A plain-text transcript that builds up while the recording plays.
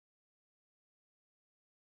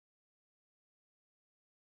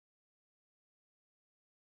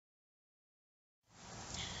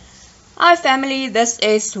Hi family, this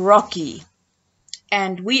is Rocky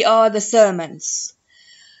and we are the Sermons.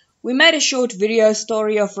 We made a short video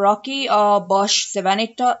story of Rocky, our bosch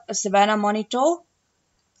savannah monitor.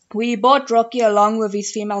 We bought Rocky along with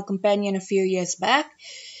his female companion a few years back.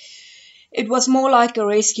 It was more like a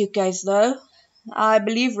rescue case though. I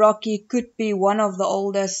believe Rocky could be one of the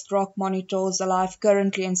oldest rock monitors alive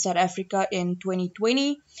currently in South Africa in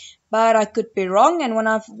 2020, but I could be wrong. And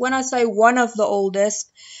when I say one of the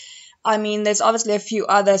oldest, I mean there's obviously a few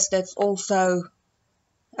others that's also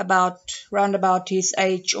round about his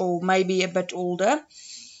age or maybe a bit older.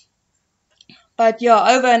 But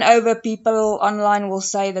yeah, over and over people online will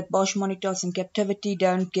say that bosch monitors in captivity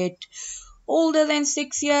don't get older than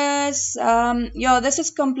 6 years. Yeah, this is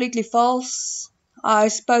completely false. I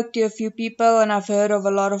spoke to a few people and I've heard of a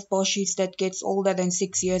lot of boschies that gets older than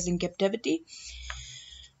 6 years in captivity.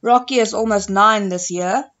 Rocky is almost 9 this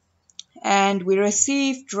year, and we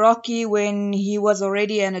received Rocky when he was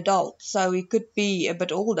already an adult, so he could be a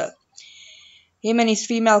bit older. Him and his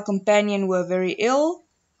female companion were very ill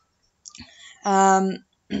when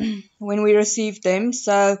we received them,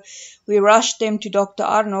 so we rushed them to Dr.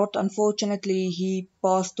 Arnold. Unfortunately, he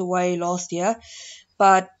passed away last year,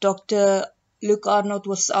 but Dr. Luke Arnold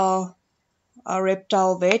was our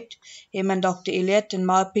reptile vet. Him and Dr. Elliot, in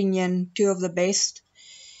my opinion, two of the best.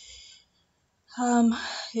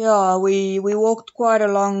 Yeah, we walked quite a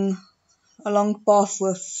long path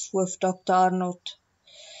with Dr. Arnold.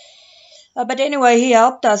 But anyway, he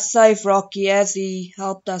helped us save Rocky, as he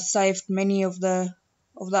helped us save many of the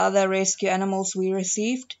other rescue animals we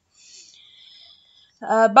received.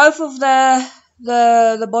 Both of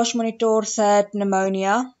the bosch monitors had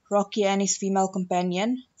pneumonia, Rocky and his female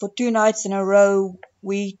companion. For 2 nights in a row,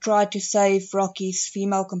 we tried to save Rocky's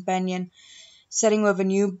female companion, sitting with a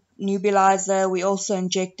nebulizer. We also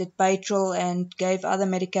injected Patrol and gave other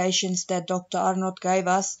medications that Dr. Arnold gave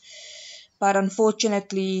us. But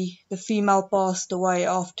unfortunately, the female passed away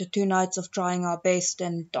after 2 nights of trying our best,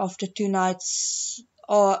 and after 2 nights,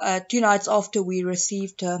 or 2 nights after we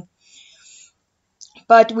received her.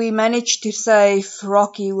 But we managed to save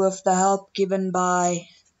Rocky with the help given by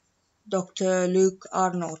Dr. Luke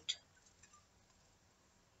Arnold.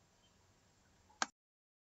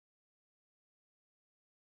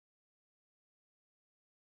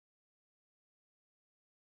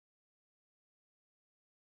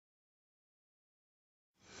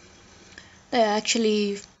 They're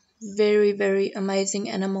actually very, very amazing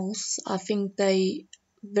animals. I think they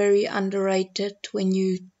very underrated when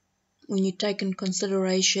you take in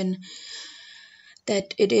consideration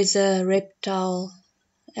that it is a reptile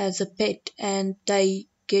as a pet and they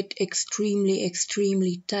get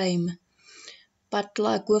extremely tame. But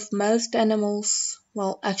like with most animals,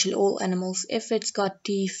 well, actually all animals, if it's got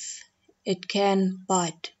teeth, it can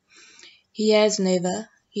bite. He has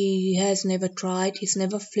never tried, he's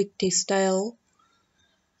never flicked his tail.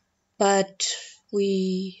 But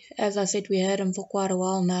as I said, we had him for quite a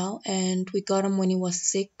while now, and we got him when he was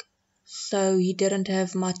sick, so he didn't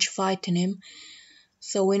have much fight in him.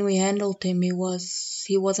 So when we handled him, he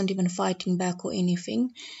wasn't even fighting back or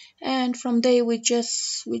anything. And from there, we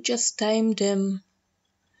just tamed him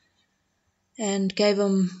and gave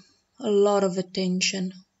him a lot of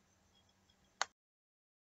attention.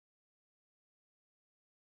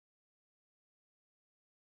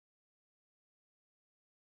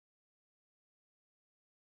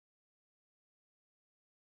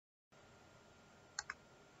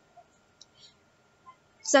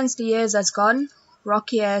 Since the years has gone,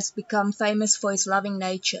 Rocky has become famous for his loving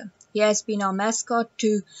nature. He has been our mascot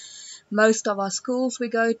to most of our schools we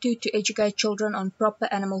go to educate children on proper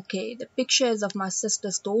animal care. The picture is of my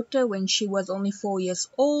sister's daughter when she was only 4 years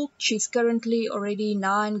old. She's currently already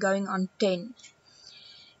 9 going on 10.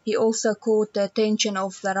 He also caught the attention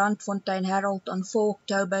of the Randfontein Herald on 4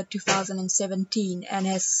 October 2017 and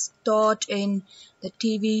has starred in the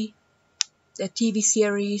TV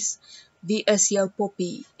series Wie is jou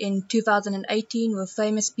Poppy in 2018 with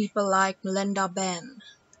famous people like Melinda Ban.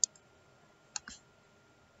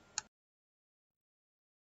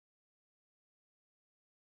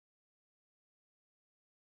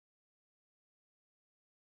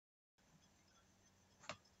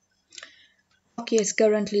 Rocky is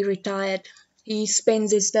currently retired. He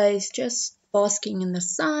spends his days just basking in the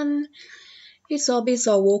sun. His hobbies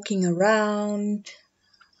are walking around.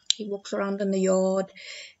 He walks around in the yard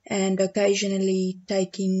and occasionally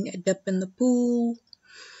taking a dip in the pool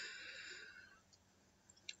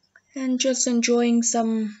and just enjoying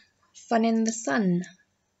some fun in the sun.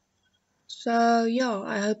 So yeah,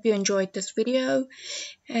 I hope you enjoyed this video,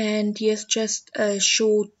 and here's just a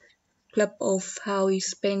short clip of how he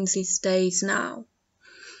spends his days now.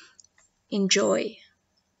 Enjoy.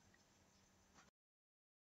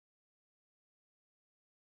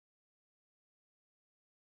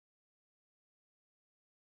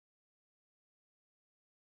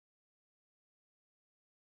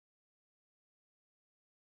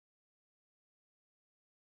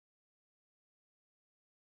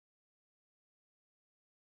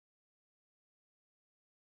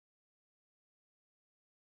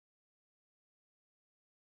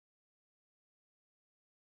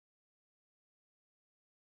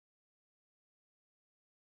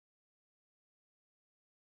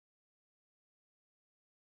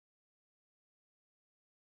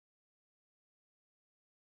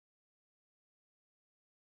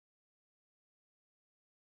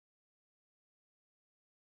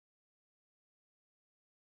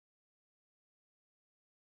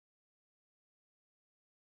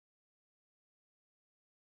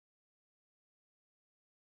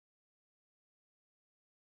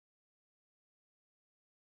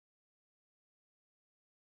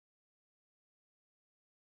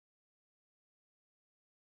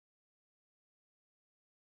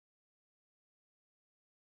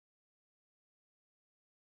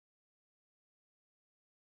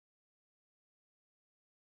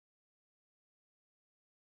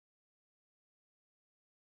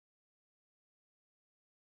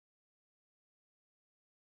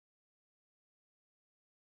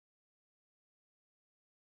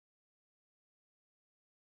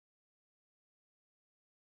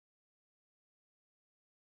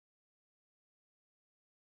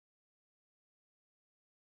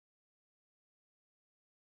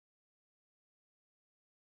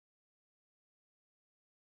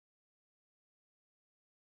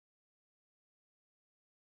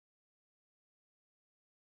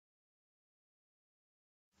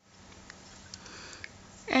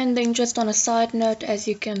 And then just on a side note, as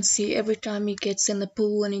you can see, every time he gets in the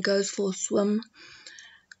pool and he goes for a swim,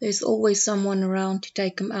 there's always someone around to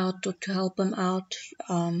take him out or to help him out.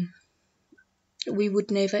 We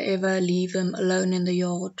would never ever leave him alone in the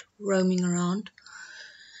yard, roaming around.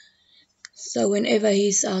 So whenever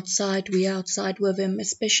he's outside, we're outside with him,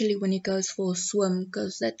 especially when he goes for a swim,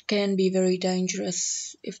 because that can be very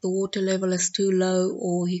dangerous if the water level is too low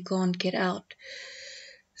or he can't get out.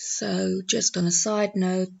 So just on a side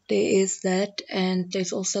note, there is that, and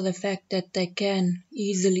there's also the fact that they can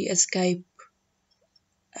easily escape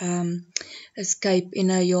in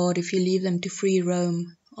a yard if you leave them to free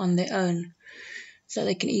roam on their own. So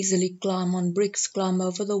they can easily climb on bricks, climb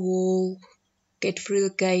over the wall, get through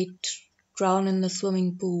the gate, drown in the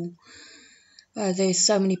swimming pool. There's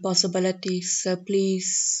so many possibilities, so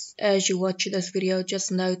please, as you watch this video,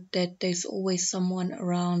 just note that there's always someone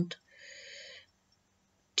around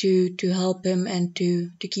to help him and to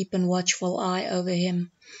keep a watchful eye over him.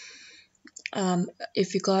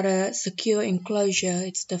 If you got a secure enclosure,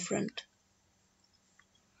 it's different,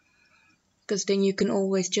 because then you can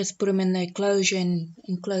always just put him in the enclosure and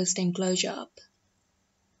close the enclosure up.